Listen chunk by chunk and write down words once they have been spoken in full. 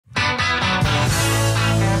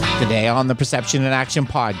Today on the Perception in Action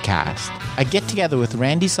podcast, I get together with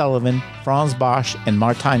Randy Sullivan, Franz Bosch, and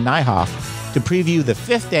Martijn Nijhoff to preview the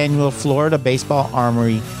 5th annual Florida Baseball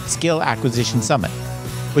Armory Skill Acquisition Summit,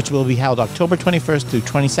 which will be held October 21st through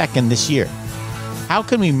 22nd this year. How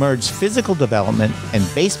can we merge physical development and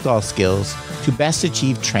baseball skills to best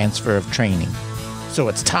achieve transfer of training? So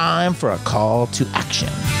it's time for a call to action.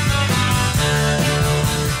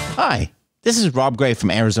 Hi, this is Rob Gray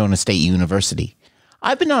from Arizona State University.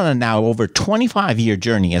 I've been on a now over 25-year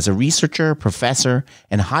journey as a researcher, professor,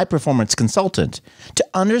 and high-performance consultant to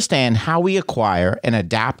understand how we acquire and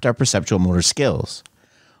adapt our perceptual motor skills.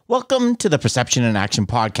 Welcome to the Perception in Action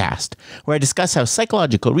podcast, where I discuss how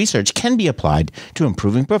psychological research can be applied to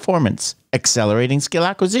improving performance, accelerating skill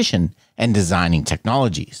acquisition, and designing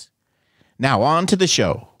technologies. Now on to the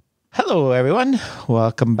show. Hello, everyone.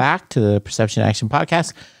 Welcome back to the Perception in Action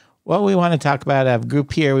podcast. What we want to talk about, I have a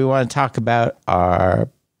group here. We want to talk about our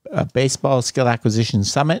Baseball Skill Acquisition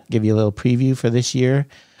Summit, give you a little preview for this year,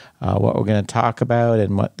 what we're going to talk about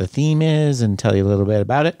and what the theme is, and tell you a little bit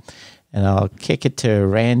about it. And I'll kick it to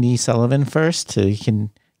Randy Sullivan first so he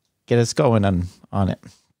can get us going on it.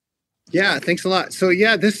 Yeah, thanks a lot. So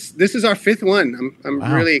yeah, this is our 5th one. I'm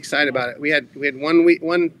wow. Really excited about it. We had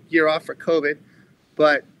 1 year off for COVID,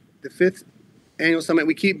 but the 5th annual summit,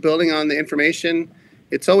 we keep building on the information.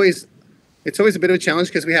 It's always a bit of a challenge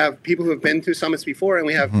because we have people who have been through summits before and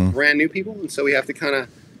we have brand new people. And so we have to kind of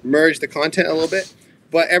merge the content a little bit.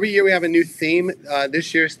 But every year we have a new theme.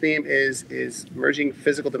 This year's theme is merging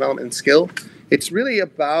physical development and skill. It's really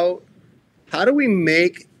about how do we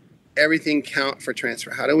make everything count for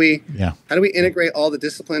transfer? How do we integrate all the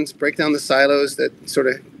disciplines, break down the silos that sort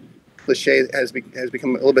of cliche has become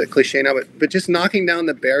a little bit cliche now, but just knocking down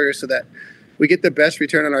the barriers so that we get the best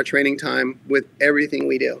return on our training time with everything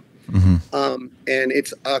we do. And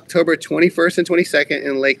it's October 21st and 22nd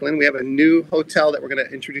in Lakeland. We have a new hotel that we're going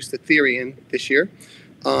to introduce the theory in this year.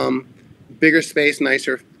 Bigger space,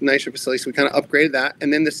 nicer facility. So we kind of upgraded that.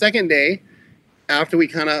 And then the second day, after we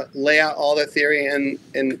kind of lay out all the theory and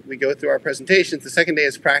we go through our presentations, the second day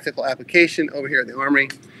is practical application over here at the Armory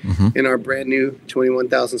in our brand new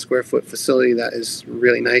 21,000 square foot facility that is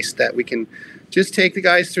really nice, that we can just take the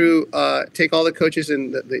guys through, take all the coaches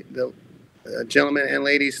and the gentlemen and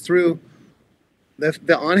ladies through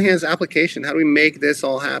the on-hands application. How do we make this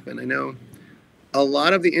all happen? I know a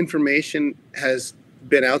lot of the information has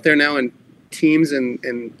been out there now, and teams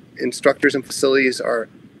and instructors and facilities are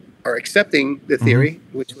accepting the theory,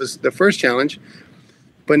 which was the first challenge.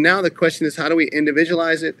 But now the question is, how do we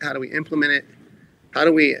individualize it? How do we implement it? How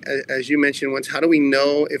do we, as you mentioned once, how do we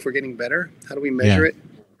know if we're getting better? How do we measure it?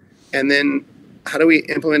 And then how do we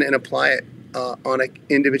implement and apply it on an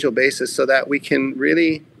individual basis so that we can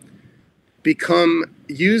really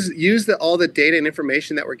use all the data and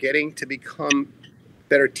information that we're getting to become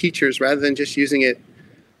better teachers, rather than just using it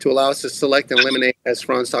to allow us to select and eliminate, as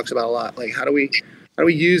Franz talks about a lot. Like, how do we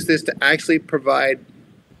use this to actually provide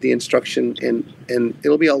the instruction, and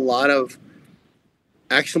it'll be a lot of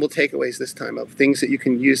actionable takeaways this time, of things that you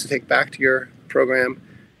can use to take back to your program.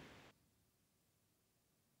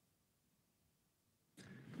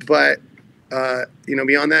 But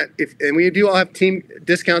beyond that, and we do all have team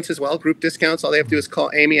discounts as well, group discounts. All they have to do is call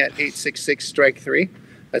Amy at 866-STRIKE-3.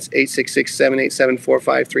 That's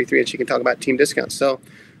 866-787-4533, and she can talk about team discounts. So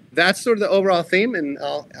that's sort of the overall theme, and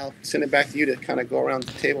I'll send it back to you to kind of go around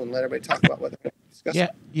the table and let everybody talk about what they're discussing.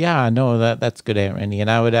 Yeah, no, that's good, Randy. And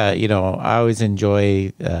I would, I always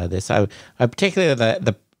enjoy this. I particularly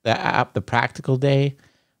the app, the practical day.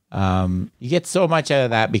 You get so much out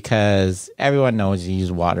of that because everyone knows you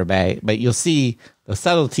use water bag, but you'll see the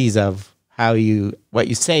subtleties of what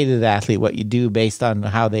you say to the athlete, what you do based on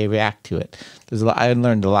how they react to it. I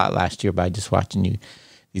learned a lot last year by just watching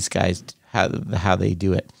these guys, how they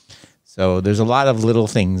do it. So there's a lot of little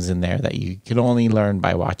things in there that you can only learn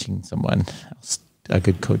by watching someone else, a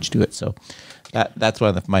good coach, do it. So that's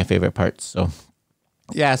one of my favorite parts. So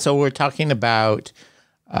yeah, so we're talking about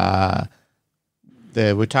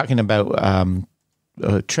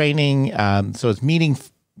training. So it's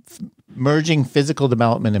merging physical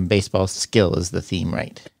development and baseball skill is the theme,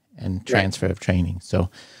 right? And transfer of training. So,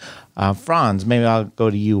 Franz, maybe I'll go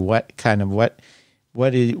to you. What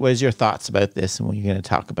is your thoughts about this, and what you're going to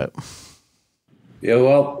talk about? Yeah,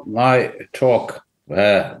 well, my talk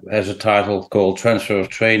has a title called "Transfer of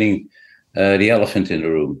Training: The Elephant in the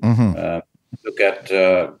Room." Look at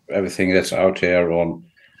everything that's out there on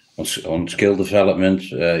skill development.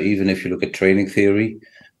 Even if you look at training theory,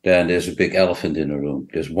 then there's a big elephant in the room.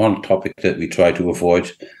 There's one topic that we try to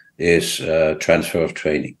avoid is transfer of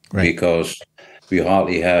training, because we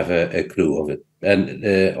hardly have a clue of it. And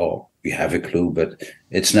or we have a clue, but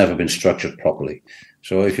it's never been structured properly.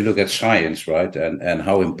 So if you look at science, right, and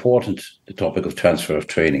how important the topic of transfer of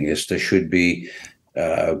training is, there should be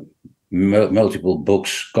multiple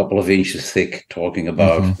books, couple of inches thick, talking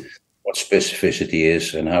about what specificity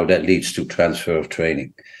is and how that leads to transfer of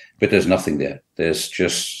training. But there's nothing there. There's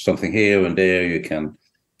just something here and there. You can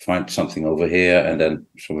find something over here, and then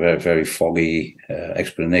some very, very foggy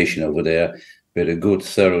explanation over there. But a good,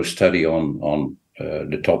 thorough study on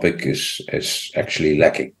the topic is actually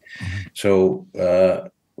lacking. So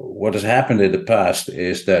what has happened in the past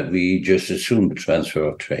is that we just assume the transfer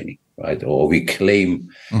of training, right? Or we claim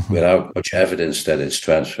without much evidence that it's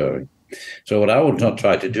transferring. So what I would not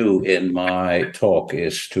try to do in my talk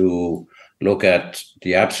is to look at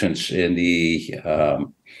the absence in the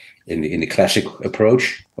classic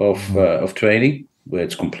approach of training, where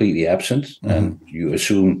it's completely absent, and you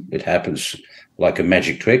assume it happens like a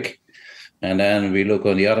magic trick. And then we look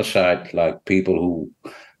on the other side, like people who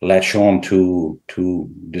latch on to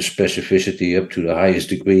the specificity up to the highest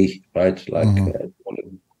degree, right? Like want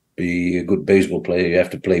to be a good baseball player, you have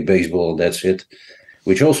to play baseball, that's it,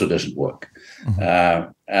 which also doesn't work.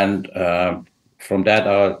 From that,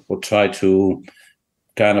 I would try to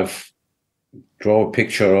kind of draw a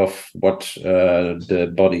picture of what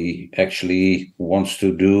the body actually wants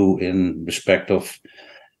to do in respect of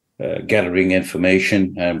gathering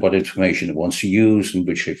information, and what information it wants to use and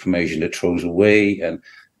which information it throws away, and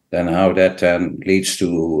then how that then leads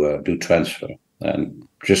to do transfer, and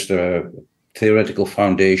just a theoretical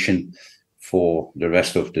foundation for the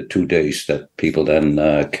rest of the 2 days that people then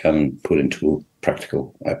can put into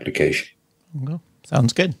practical application. Well,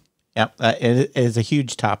 sounds good. Yeah, it is a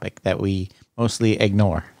huge topic that we mostly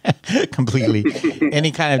ignore completely.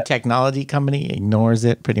 Any kind of technology company ignores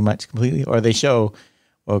it pretty much completely, or they show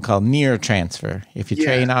what we call near transfer. If you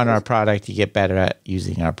train on our product, you get better at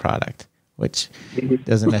using our product, which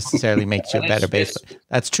doesn't necessarily make you a better baseball.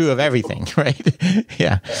 That's true of everything, right?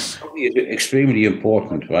 Yeah. It's extremely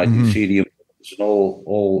important, right? You see the importance in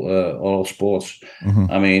all sports.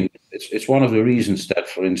 I mean, it's one of the reasons that,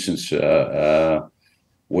 for instance,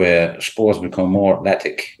 where sports become more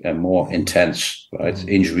athletic and more intense, right?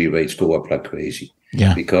 Injury rates go up like crazy.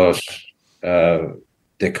 Yeah. Because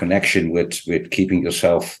the connection with keeping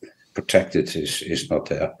yourself protected is not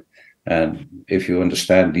there. And if you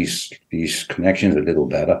understand these connections a little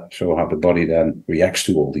better, so how the body then reacts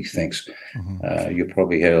to all these things, you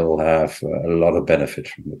probably will have a lot of benefit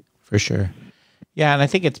from it. For sure. Yeah, and I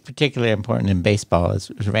think it's particularly important in baseball,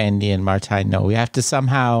 as Randy and Martijn know. We have to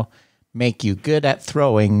somehow make you good at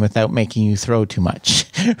throwing without making you throw too much,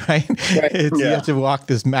 right? You have to walk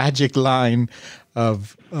this magic line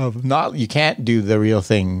of not, you can't do the real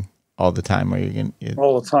thing all the time, or you can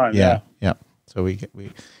all the time. Yeah. So I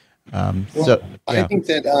think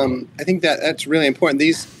that that's really important.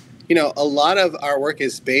 These, a lot of our work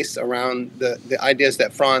is based around the ideas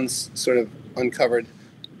that Franz sort of uncovered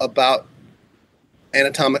about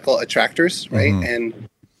anatomical attractors, right?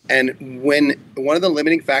 And when one of the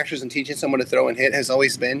limiting factors in teaching someone to throw and hit has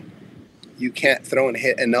always been, you can't throw and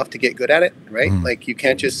hit enough to get good at it, right? Like you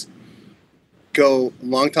can't just go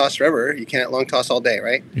long toss forever. You can't long toss all day,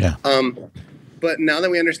 right? Yeah. But now that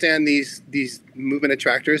we understand these movement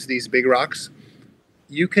attractors, these big rocks,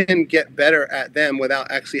 you can get better at them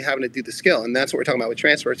without actually having to do the skill. And that's what we're talking about with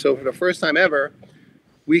transfer. So for the first time ever,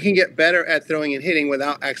 we can get better at throwing and hitting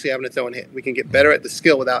without actually having to throw and hit. We can get better at the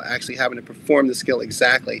skill without actually having to perform the skill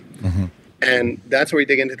exactly. And that's where we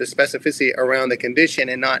dig into the specificity around the condition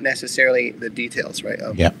and not necessarily the details, right?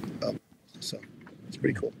 So it's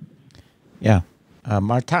pretty cool. Yeah.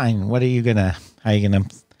 Martijn, how are you gonna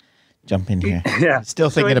jump in here? Yeah. Still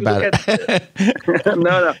thinking about it.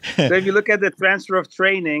 No. So if you look at the transfer of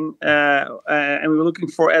training, and we're looking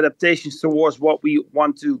for adaptations towards what we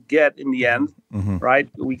want to get in the end, right?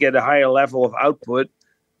 We get a higher level of output.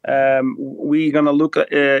 We're going to look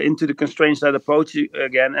into the constraints-led approach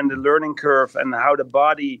again, and the learning curve, and how the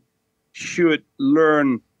body should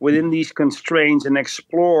learn within these constraints and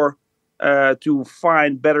explore to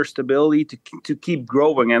find better stability, to keep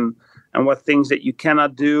growing, and what things that you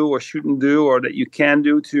cannot do or shouldn't do, or that you can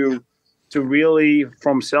do to really,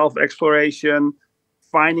 from self-exploration,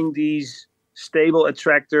 finding these stable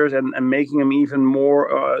attractors and making them even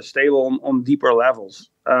more stable on deeper levels.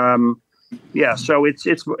 So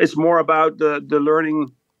it's more about the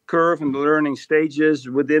learning curve and the learning stages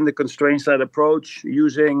within the constraints-led approach,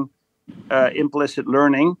 using implicit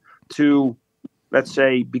learning to, let's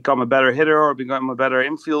say, become a better hitter, or become a better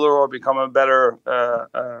infielder, or become a better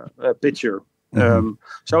pitcher.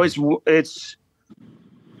 So it's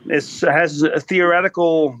It has a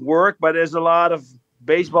theoretical work, but there's a lot of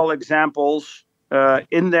baseball examples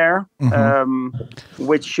in there,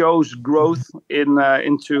 which shows growth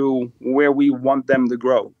into where we want them to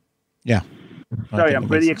grow. Yeah. So I'm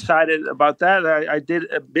pretty excited about that. I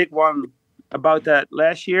did a big one about that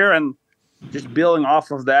last year, and just building off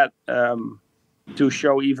of that to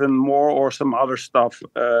show even more or some other stuff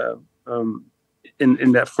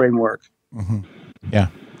in that framework. Yeah,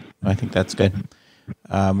 I think that's good.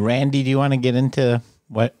 Randy, do you want to get into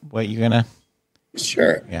what you're gonna?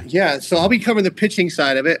 Sure. Yeah. So I'll be covering the pitching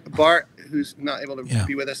side of it. Bart, who's not able to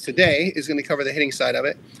be with us today, is going to cover the hitting side of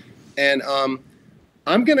it, and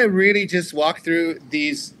I'm going to really just walk through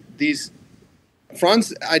these.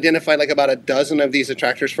 Franz identified like about a dozen of these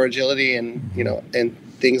attractors for agility, and and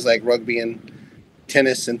things like rugby and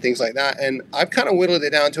tennis and things like that. And I've kind of whittled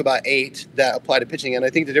it down to about 8 that apply to pitching. And I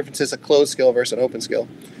think the difference is a closed skill versus an open skill.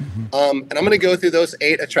 And I'm going to go through those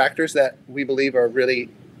 8 attractors that we believe are really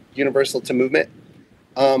universal to movement.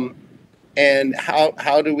 And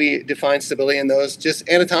how do we define stability in those? Just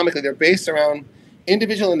anatomically, they're based around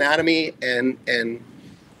individual anatomy, and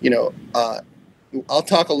I'll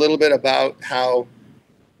talk a little bit about how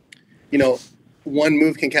one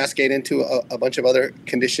move can cascade into a bunch of other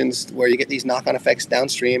conditions where you get these knock-on effects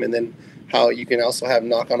downstream, and then how you can also have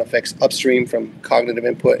knock-on effects upstream from cognitive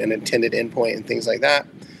input and intended endpoint and things like that.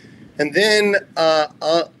 And then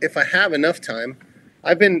if I have enough time,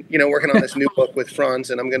 I've been working on this new book with Franz,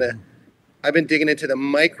 and I've been digging into the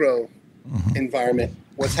micro environment,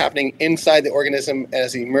 what's happening inside the organism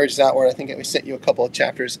as he emerges outward. I think we sent you a couple of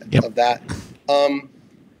chapters of that.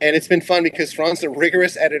 And it's been fun because Franz is a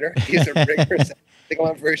rigorous editor. He's a rigorous, I think I'm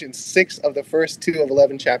on version 6 of the first 2 of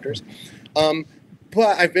 11 chapters.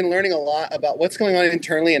 But I've been learning a lot about what's going on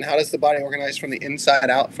internally and how does the body organize from the inside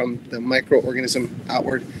out, from the microorganism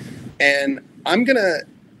outward. And I'm going to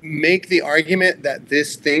make the argument that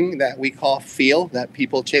this thing that we call feel, that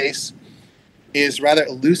people chase, is rather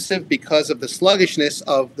elusive because of the sluggishness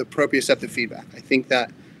of the proprioceptive feedback. I think that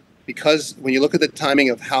because when you look at the timing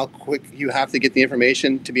of how quick you have to get the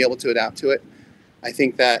information to be able to adapt to it, I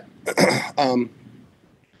think that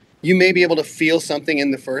you may be able to feel something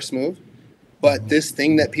in the first move, but this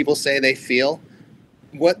thing that people say they feel,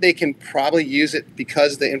 what they can probably use it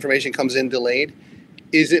because the information comes in delayed,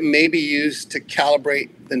 is it may be used to calibrate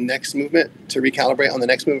the next movement, to recalibrate on the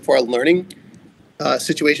next movement for a learning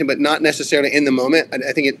situation, but not necessarily in the moment.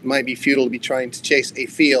 I think it might be futile to be trying to chase a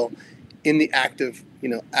feel in the act of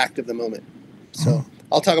the moment. So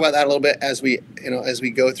I'll talk about that a little bit as we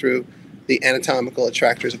go through the anatomical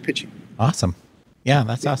attractors of pitching. Awesome. Yeah,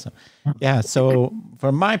 that's awesome. Yeah. So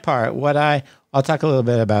for my part, I'll talk a little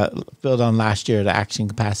bit about build on last year, the action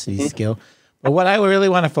capacity skill. But what I really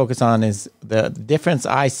want to focus on is the difference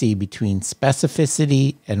I see between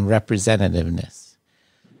specificity and representativeness.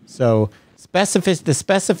 So the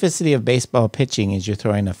specificity of baseball pitching is you're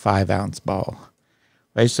throwing a 5-ounce ball,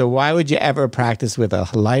 right? So why would you ever practice with a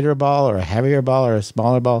lighter ball or a heavier ball or a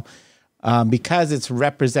smaller ball? Because it's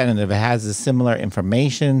representative. It has a similar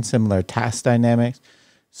information, similar task dynamics.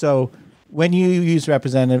 So when you use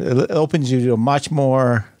representative, it opens you to much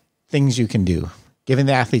more things you can do, giving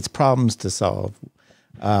the athletes problems to solve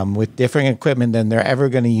with different equipment than they're ever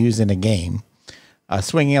going to use in a game.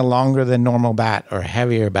 Swinging a longer than normal bat or a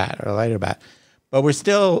heavier bat or a lighter bat. But we're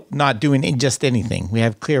still not doing just anything. We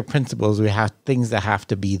have clear principles. We have things that have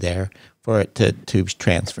to be there for it to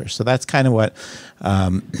transfer. So that's kind of what,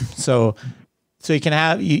 so you can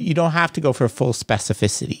have, you don't have to go for full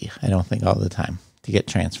specificity, I don't think, all the time to get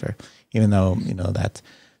transfer, even though,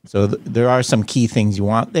 so there are some key things you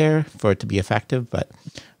want there for it to be effective, but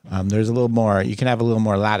there's a little more, you can have a little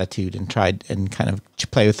more latitude and try and kind of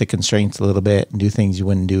play with the constraints a little bit and do things you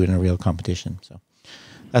wouldn't do in a real competition. So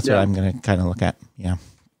that's what I'm going to kind of look at. Yeah.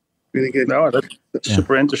 Really good. No, that's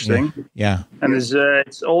super interesting. Yeah. And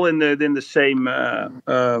it's all in the same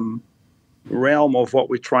realm of what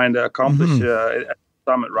we're trying to accomplish at the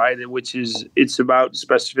summit, right? Which is, it's about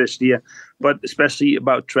specificity, but especially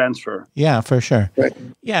about transfer. Yeah, for sure. Right.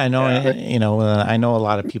 Yeah, I know. I know a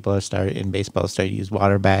lot of people in baseball start to use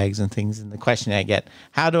water bags and things. And the question I get,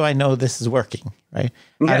 how do I know this is working? Right?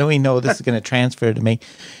 How do we know this is going to transfer to me?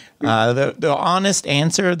 The honest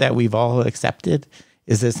answer that we've all accepted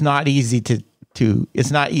is it's not easy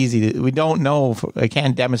we don't know. I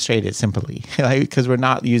can't demonstrate it simply, because we're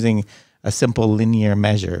not using a simple linear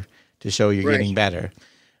measure to show you're getting better.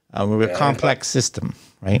 We're a complex system,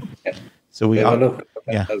 right? Yeah. So we look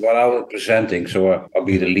at what I was presenting. So I'll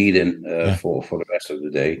be the lead-in for the rest of the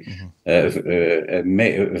day. A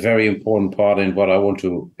very important part in what I want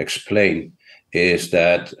to explain is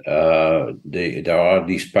that there are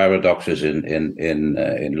these paradoxes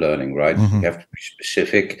in learning, right? You have to be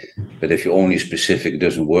specific, but if you're only specific, it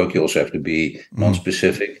doesn't work. You also have to be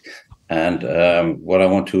non-specific. And what I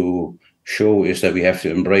want to show is that we have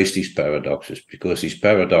to embrace these paradoxes, because these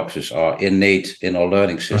paradoxes are innate in our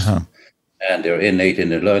learning system. And they're innate in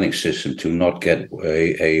the learning system to not get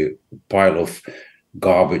a pile of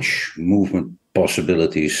garbage movement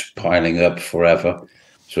possibilities piling up forever.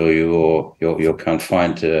 So you can't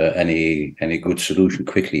find any good solution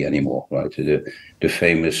quickly anymore, right? The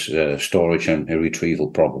famous storage and retrieval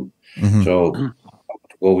problem. So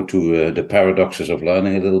go to the paradoxes of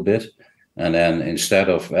learning a little bit, and then instead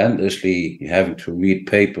of endlessly having to read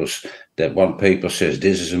papers that one paper says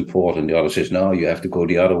this is important, the other says no, you have to go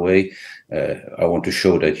the other way. I want to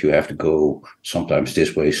show that you have to go sometimes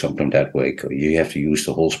this way, sometimes that way. You have to use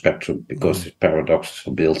the whole spectrum, because the paradoxes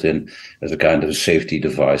are built in as a kind of a safety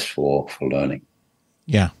device for learning.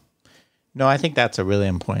 Yeah. No, I think that's a really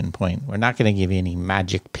important point. We're not going to give you any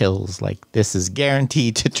magic pills like this is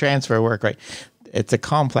guaranteed to transfer work, right? It's a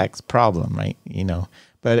complex problem, right?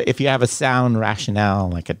 But if you have a sound rationale,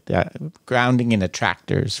 like grounding in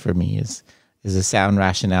attractors for me is a sound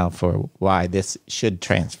rationale for why this should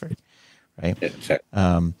transfer. Right. Exactly.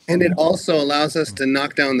 And it also allows us to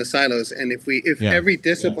knock down the silos. And if every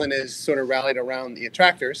discipline is sort of rallied around the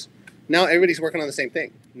attractors, now everybody's working on the same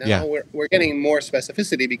thing. Now we're getting more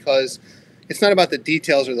specificity, because it's not about the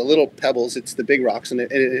details or the little pebbles, it's the big rocks. And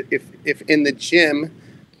if in the gym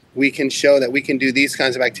we can show that we can do these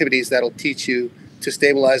kinds of activities that'll teach you to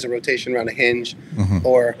stabilize a rotation around a hinge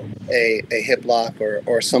or a hip lock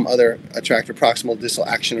or some other attractor proximal distal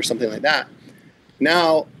action or something like that,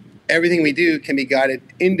 now everything we do can be guided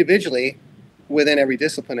individually within every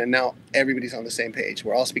discipline, and now everybody's on the same page.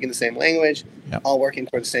 We're all speaking the same language, all working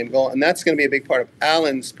toward the same goal, and that's going to be a big part of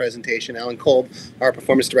Alan's presentation. Alan Kolb, our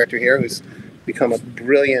performance director here, who's become a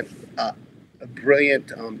brilliant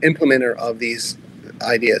implementer of these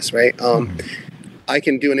ideas, right? I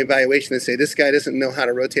can do an evaluation and say, this guy doesn't know how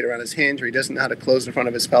to rotate around his hinge, or he doesn't know how to close in front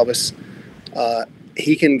of his pelvis.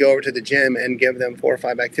 He can go over to the gym and give them 4 or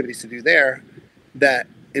 5 activities to do there that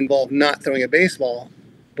involve not throwing a baseball,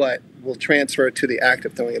 but will transfer to the act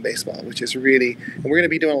of throwing a baseball, which is really, and we're going to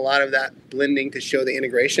be doing a lot of that blending to show the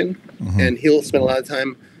integration. And he'll spend a lot of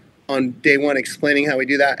time on day one explaining how we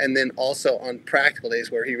do that, and then also on practical days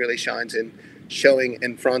where he really shines in showing,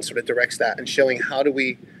 and Franz sort of directs that, and showing how do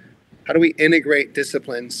we integrate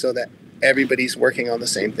disciplines so that everybody's working on the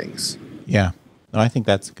same things. Yeah. No, I think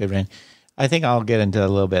that's a good, Randy. I think I'll get into a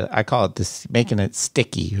little bit. I call it this, making it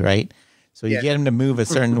sticky, right? So you get them to move a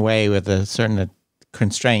certain way with a certain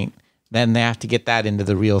constraint, then they have to get that into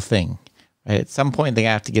the real thing. Right? At some point, they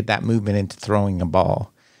have to get that movement into throwing a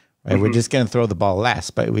ball. Right? We're just going to throw the ball less,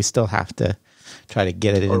 but we still have to try to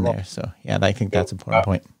get it in there. So, yeah, I think that's an important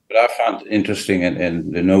point. But I found interesting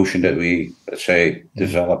in the notion that we, let's say,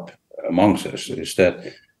 develop amongst us is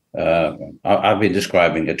that I've been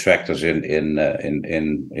describing attractors in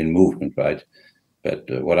movement, right? But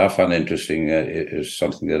what I found interesting is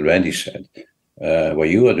something that Randy said. What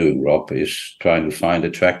you are doing, Rob, is trying to find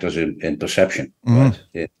attractors in perception, right?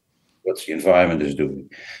 What the environment is doing.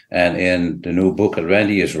 And in the new book that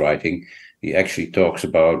Randy is writing, he actually talks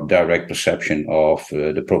about direct perception of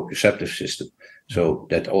the proprioceptive system. So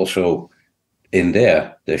that also in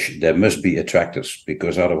there must be attractors,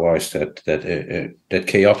 because otherwise that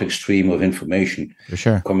chaotic stream of information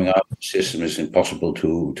coming out of the system is impossible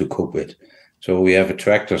to cope with. So we have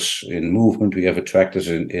attractors in movement, we have attractors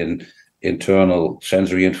in internal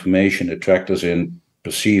sensory information, attractors in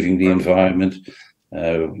perceiving the environment,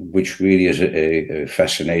 which really is a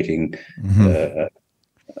fascinating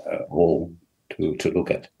whole to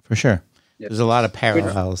look at. For sure. There's a lot of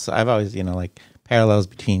parallels. I've always, parallels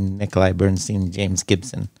between Nikolai Bernstein and James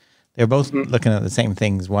Gibson. They're both looking at the same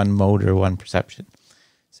things, one motor, one perception.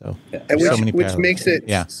 So, which makes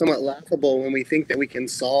it somewhat laughable when we think that we can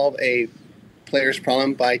solve a player's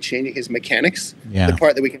problem by changing his mechanics, the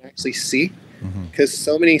part that we can actually see, because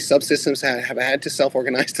so many subsystems have had to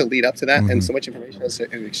self-organize to lead up to that, and so much information is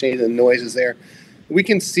exchanged and noise is there. We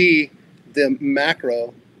can see the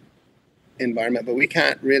macro environment, but we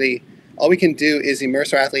can't really, all we can do is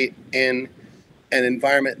immerse our athlete in an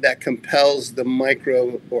environment that compels the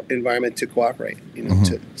micro environment to cooperate,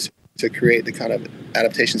 to create the kind of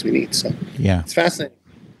adaptations we need. So it's fascinating.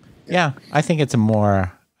 Yeah, I think it's a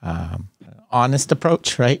more honest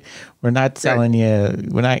approach, right? We're not telling you,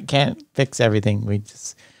 can't fix everything.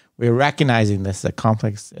 We're recognizing this is a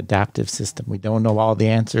complex adaptive system. We don't know all the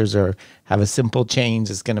answers or have a simple change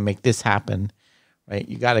that's going to make this happen, right?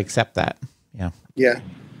 You got to accept that. Yeah.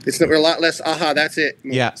 It's a lot less. Aha, that's it.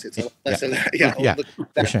 Yeah. It's a lot less of that. Yeah. Look,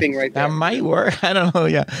 that thing right there. That might work. I don't know.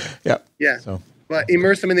 Yeah. Yeah. So, but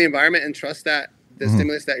immerse them in the environment and trust that the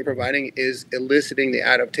stimulus that you're providing is eliciting the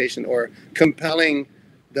adaptation or compelling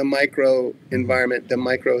the micro environment, the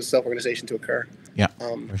micro self-organization to occur. Yeah,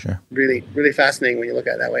 for sure. Really, really fascinating when you look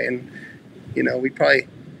at it that way. And, we probably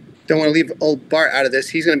don't want to leave old Bart out of this.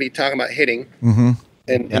 He's going to be talking about hitting. Mm-hmm.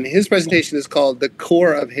 And his presentation is called The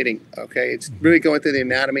Core of Hitting. Okay. It's really going through the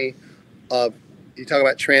anatomy of, you talk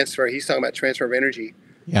about transfer. He's talking about transfer of energy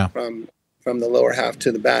from the lower half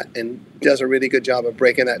to the bat, and does a really good job of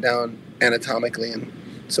breaking that down anatomically. And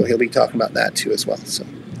so he'll be talking about that too as well. So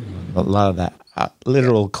a lot of that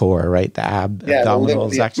literal core, right? The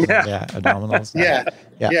abdominals, actually. Yeah, abdominals. Yeah.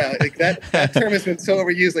 Like that term has been so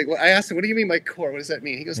overused. Like, I asked him, "What do you mean by core? What does that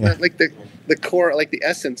mean?" He goes, "Not like the core, like the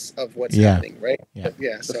essence of what's happening, right?" Yeah.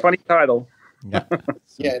 It's a funny title. Yeah.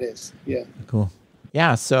 Yeah, it is. Yeah. Cool.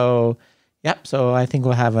 Yeah. So, So I think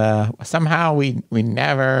we'll have somehow we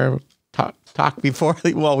never talked before.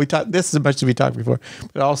 Well, we talked. This is as much as we talked before,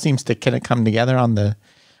 but it all seems to kind of come together on the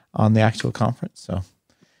actual conference. So.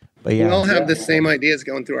 But we all have the same ideas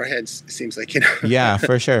going through our heads, it seems like, Yeah,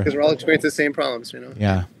 for sure. Because we're all experiencing the same problems,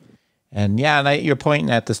 Yeah. And you're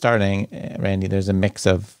pointing at the starting, Randy, there's a mix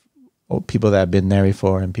of people that have been there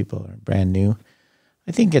before and people are brand new.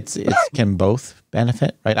 I think it can both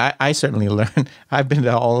benefit, right? I certainly learn. I've been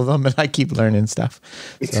to all of them and I keep learning stuff.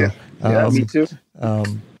 Me too. Me too.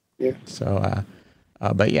 So,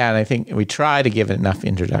 but and I think we try to give enough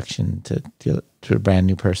introduction to a brand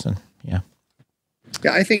new person. Yeah.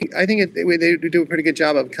 Yeah, I think they do a pretty good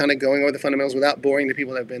job of kind of going over the fundamentals without boring the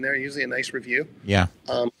people that have been there. Usually a nice review. Yeah.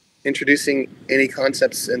 Introducing any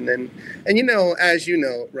concepts, and as you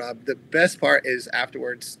know, Rob, the best part is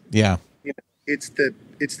afterwards. Yeah. It's the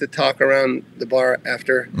talk around the bar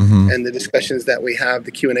after, and the discussions that we have,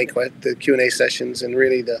 the Q&A sessions, and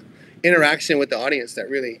really the interaction with the audience that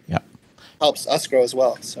really helps us grow as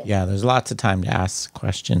well. So there's lots of time to ask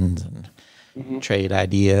questions and trade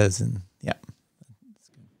ideas and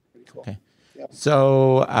Okay. Yep.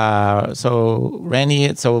 So Randy,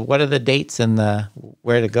 what are the dates and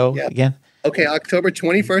where to go again? Okay, October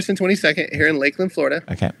 21st and 22nd here in Lakeland, Florida.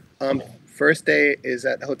 Okay. First day is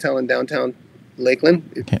at the hotel in downtown Lakeland,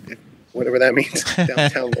 whatever that means.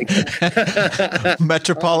 Downtown Lakeland.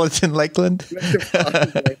 Metropolitan Lakeland.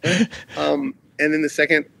 Metropolitan Lakeland. And then the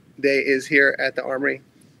second day is here at the Armory.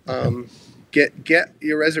 Get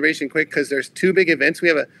your reservation quick because there's two big events. We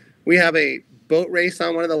have a boat race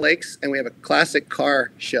on one of the lakes, and we have a classic car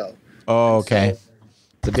show. Oh, okay. So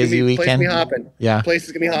it's a busy weekend. Place is gonna be hopping. Yeah. Place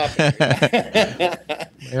is gonna be hopping.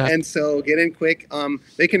 And so get in quick.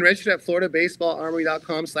 They can register at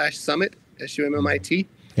floridabaseballarmory.com/summit, SUMMIT.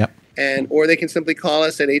 Yep. Or they can simply call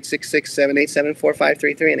us at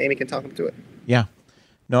 866-787-4533, and Amy can talk them through it. Yeah.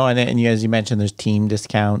 No, and as you mentioned, there's team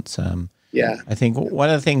discounts. I think one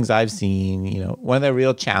of the things I've seen, one of the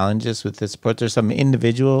real challenges with this approach, there's some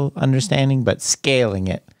individual understanding, but scaling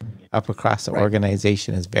it up across the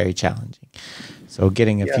organization is very challenging. So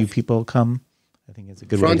getting a few people come, I think is a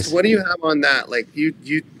good way to. What do you have on that? Like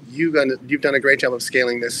you've done a great job of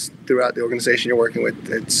scaling this throughout the organization you're working with.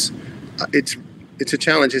 It's a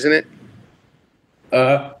challenge, isn't it?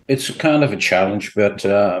 It's kind of a challenge, but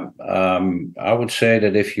I would say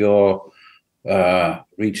that if you're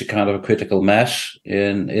reach a kind of a critical mass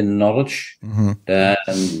in knowledge, then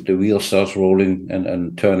the wheel starts rolling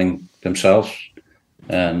and turning themselves,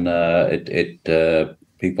 and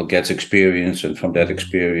people get experience, and from that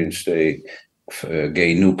experience they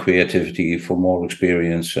gain new creativity for more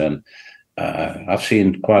experience. And I've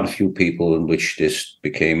seen quite a few people in which this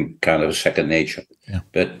became kind of a second nature. Yeah.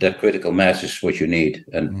 But that critical mass is what you need.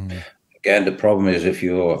 And again, the problem is if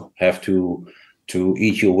you have to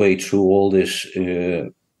eat your way through all this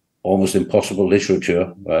almost impossible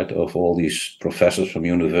literature, right, of all these professors from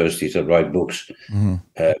universities that write books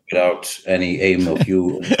without any aim of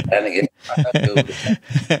you understanding it.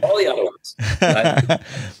 All the other ones. Right?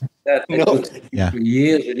 It took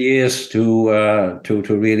years and years to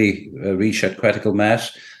really reach that critical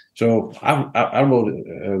mass. So I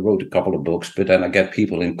wrote a couple of books, but then I get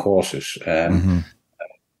people in courses, and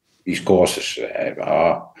these courses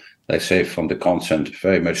are, let's say, from the content,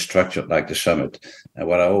 very much structured like the summit. And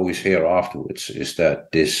what I always hear afterwards is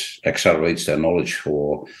that this accelerates their knowledge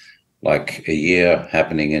for like a year,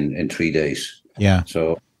 happening in 3 days. Yeah.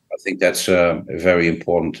 So I think that's a very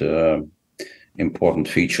important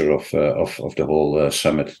feature of the whole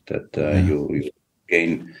summit, that you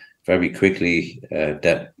gain very quickly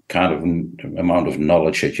that kind of amount of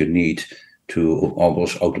knowledge that you need to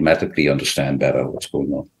almost automatically understand better what's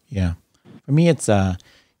going on. Yeah. For me, it's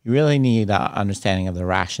you really need an understanding of the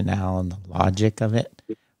rationale and the logic of it,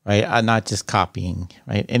 right? Not just copying,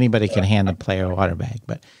 right? Anybody can hand a player a water bag,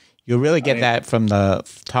 but you'll really get that from the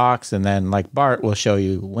talks. And then like Bart will show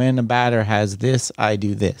you when a batter has this, I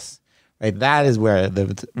do this, right? That is where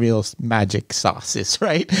the real magic sauce is,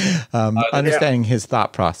 right? Understanding his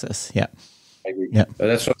thought process. Yeah. I agree. Yeah.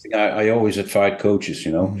 That's something I always advise coaches,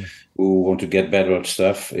 who want to get better at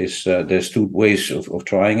stuff, is there's two ways of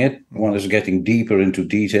trying it. One is getting deeper into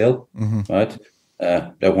detail, right?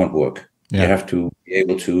 That won't work. Yeah. You have to be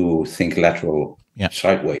able to think lateral,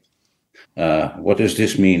 sideways. What does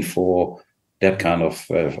this mean for that kind of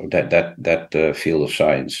that field of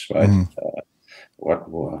science, right?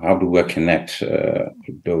 How do we connect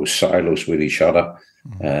those silos with each other?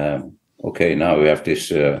 Okay, now we have this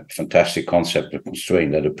fantastic concept of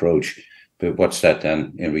constraint-led approach, but what's that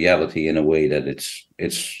then in reality in a way that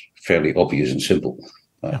it's fairly obvious and simple?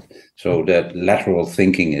 So that lateral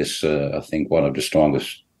thinking is, I think, one of the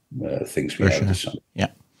strongest things we have this summer. Yeah,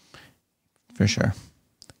 for sure.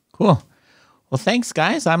 Cool. Well, thanks,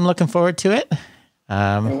 guys. I'm looking forward to it.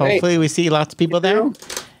 Hopefully we see lots of people there.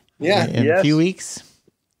 Yeah. In a few weeks.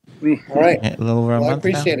 All right. A little over a month I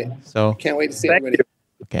appreciate now. it. So can't wait to see everybody.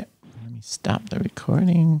 Okay. Let me stop the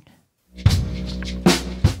recording.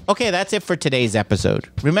 Okay, that's it for today's episode.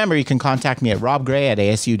 Remember, you can contact me at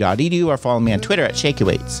robgray@asu.edu or follow me on Twitter at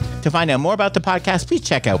ShakyWeights. To find out more about the podcast, please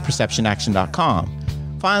check out perceptionaction.com.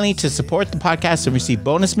 Finally, to support the podcast and receive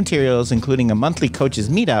bonus materials, including a monthly coaches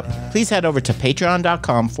meetup, please head over to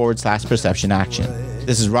patreon.com/perceptionaction.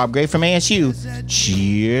 This is Rob Gray from ASU.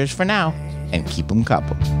 Cheers for now, and keep 'em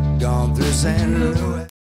coupled.